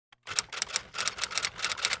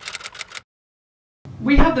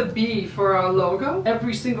We have the bee for our logo.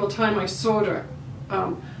 Every single time I solder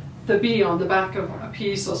the bee on the back of a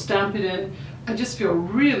piece or stamp it in, I just feel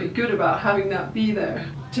really good about having that bee there.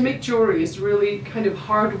 To make jewelry is really kind of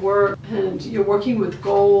hard work, and you're working with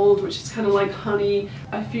gold, which is kind of like honey.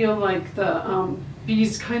 I feel like the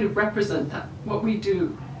bees kind of represent that, what we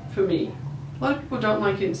do for me. A lot of people don't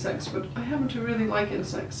like insects, but I happen to really like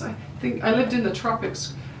insects. I think I lived in the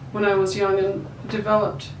tropics when I was young and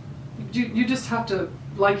developed. You just have to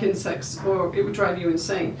like insects or it would drive you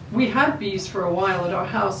insane. We had bees for a while at our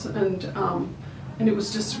house, and it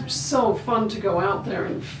was just so fun to go out there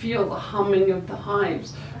and feel the humming of the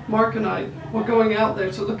hives. Mark and I were going out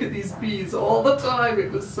there to look at these bees all the time.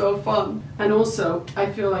 It was so fun. And also,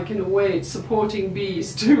 I feel like in a way it's supporting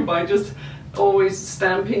bees too by just always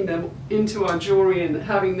stamping them into our jewelry and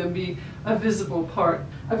having them be a visible part.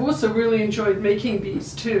 I've also really enjoyed making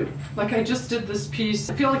bees too. Like I just did this piece.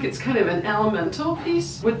 I feel like it's kind of an elemental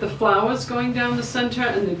piece with the flowers going down the center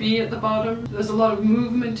and the bee at the bottom. There's a lot of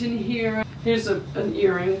movement in here. Here's an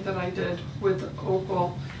earring that I did with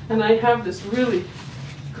opal. And I have this really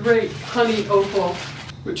great honey opal,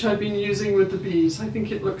 which I've been using with the bees. I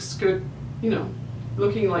think it looks good, you know,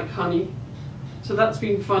 looking like honey. So that's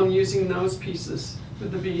been fun using those pieces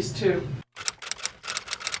with the bees too.